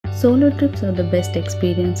Solo trips are the best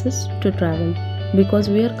experiences to travel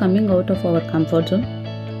because we are coming out of our comfort zone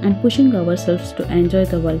and pushing ourselves to enjoy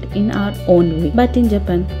the world in our own way. But in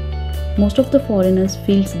Japan, most of the foreigners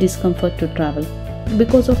feels discomfort to travel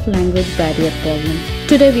because of language barrier problems.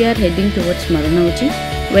 Today we are heading towards Marunouchi,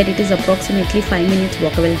 where it is approximately 5 minutes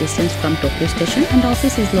walkable distance from Tokyo station, and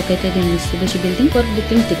office is located in Mitsubishi building for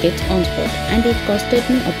booking tickets on spot, and it costed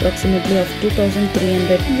me approximately of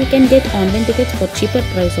 2,300. We can get online tickets for cheaper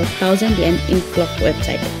price of 1,000 yen in Klook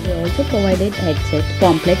website. We also provided headset,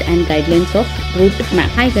 pamphlet and guidelines of route map.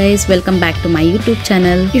 Hi guys, welcome back to my YouTube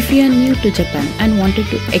channel. If you are new to Japan and wanted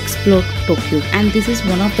to explore Tokyo, and this is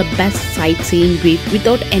one of the best sightseeing route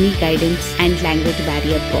without any guidance and language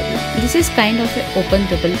barrier problem. This is kind of an open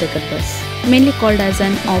double-decker bus, mainly called as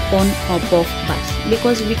an hop-on hop-off bus,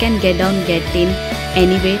 because we can get down, get in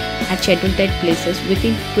anywhere at scheduled places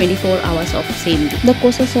within 24 hours of same day. The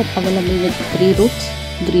courses are available with 3 routes: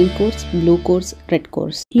 green course, blue course, red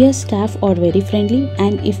course. Here staff are very friendly,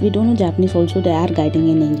 and if we don't know Japanese also they are guiding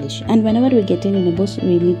in English. And whenever we get in a bus,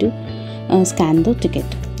 we need to scan the ticket.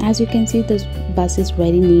 As you can see, this bus is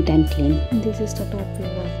very neat and clean. This is the top view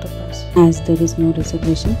of the bus. As there is no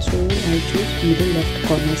reservation, so I choose middle left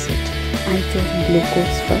corner seat. I chose blue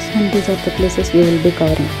course first, and these are the places we will be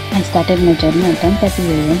covering. I started my journey at 10:30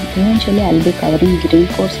 AM. Eventually, I will be covering green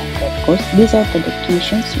course and red course. These are the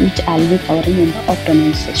destinations which I will be covering in the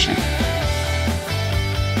afternoon session.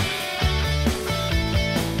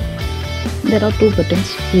 There are 2 buttons,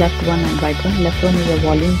 left one and right one. Left one is a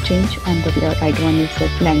volume change and the right one is a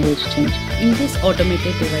language change. In this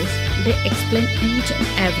automated device, they explain each and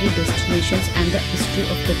every destinations and the history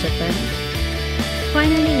of the Japan.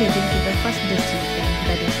 Finally heading to the first destination,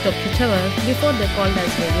 that is Tokyo Tower, before they called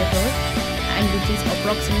as Radio Tower, and which is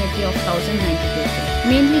approximately of 1,092 feet.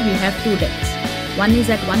 Mainly we have 2 decks. One is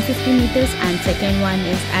at 150 meters and second one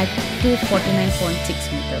is at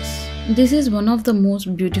 249.6 meters. This is one of the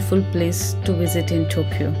most beautiful places to visit in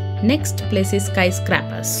Tokyo. Next place is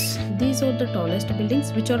skyscrapers. These are the tallest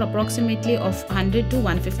buildings, which are approximately of 100 to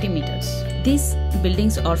 150 meters. These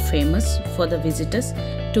buildings are famous for the visitors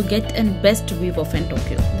to get a best view of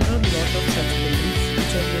Tokyo. There are a lot of such buildings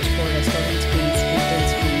which are used for restaurant space, retail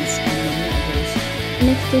space and many others.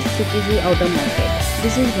 Next is Tsukiji Outer Market.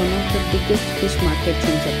 This is one of the biggest fish markets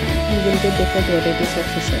in Japan. You will get different varieties of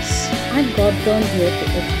fishes. I got down here to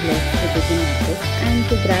explore Tsukiji Market and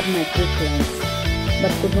to grab my 2 clients,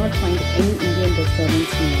 but could not find any Indian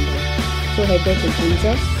restaurants nearby. So headed to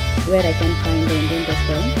Ginza, where I can find the Indian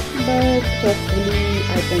restaurant, but hopefully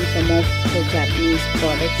I can some of the Japanese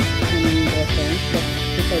products and restaurants, but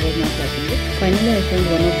which I was not liking it. Finally I found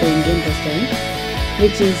one of the Indian restaurants,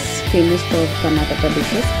 which is famous for Karnataka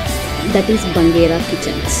dishes. That is Bangera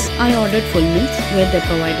Kitchens. I ordered full meals where they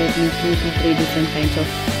provided me 2 to 3 different kinds of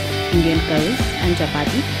Indian curries and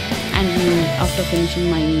chapati, and after finishing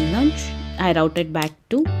my lunch I routed back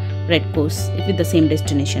to Red Course with the same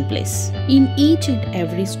destination place. In each and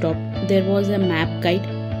every stop there was a map guide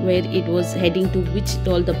where it was heading to which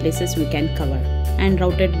all the places we can cover, and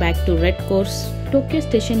routed back to Red Course. Tokyo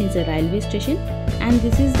station is a railway station, and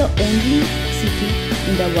this is the only city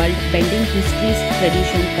in the world blending histories,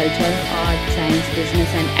 tradition, culture, art, science, business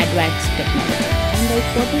and advanced technology. And I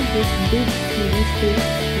spotted this big TV screen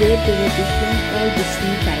where they were displaying all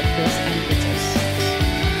Disney characters and pictures.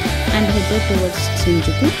 And headed towards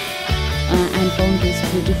Shinjuku and found this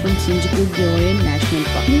beautiful Shinjuku Gyoen National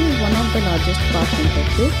Park. This is one of the largest parks in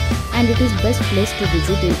Tokyo, and it is best place to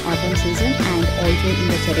visit in autumn season and also in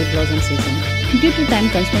the cherry blossom season. Due to time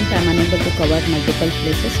constraint, I am unable to cover multiple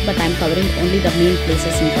places, but I am covering only the main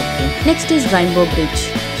places in Tokyo. Next is Rainbow Bridge.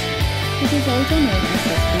 It is also known as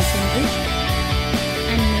Suspension Bridge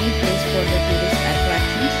and main place for the tourist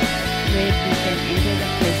attractions, where you can enjoy the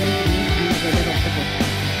pleasant wind and weather of the hotel.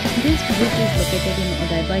 This bridge is located in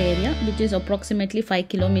Odaiba area, which is approximately 5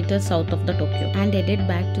 kilometers south of the Tokyo, and headed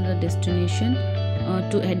back to the destination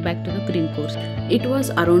to head back to the green course. It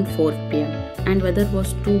was around 4 PM and weather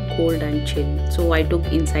was too cold and chill, so I took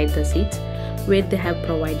inside the seats where they have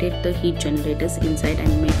provided the heat generators inside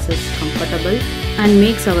and makes us comfortable and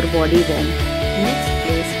makes our body warm. Next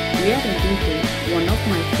place we are heading to one of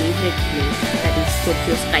my favorite place, that is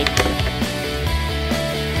Tokyo Sky Park.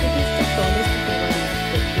 It is the tallest tower in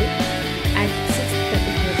Tokyo at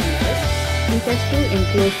 634 meters. It has 2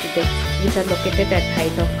 enclosed decks which are located at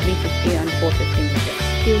height of 350 and 450 meters,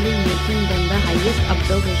 truly making them the highest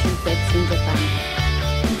observation decks in Japan.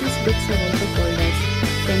 These decks are also called as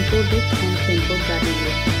Tempo Deck and Tempo Garden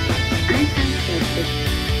Deck.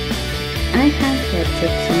 I have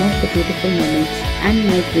captured some of the beautiful moments and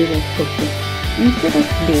night view of Tokyo. Instead of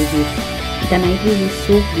day view, The night view is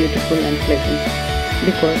so beautiful and pleasant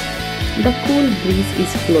because the cool breeze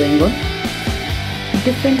is flowing on,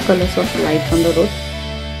 different colors of lights on the road.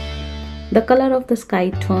 The color of the sky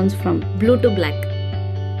turns from blue to black,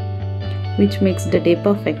 which makes the day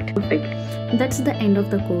perfect. That's the end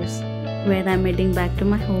of the course, where I'm heading back to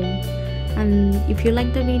my home. And if you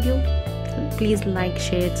like the video, please like,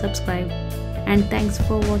 share, subscribe, and thanks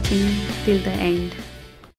for watching till the end.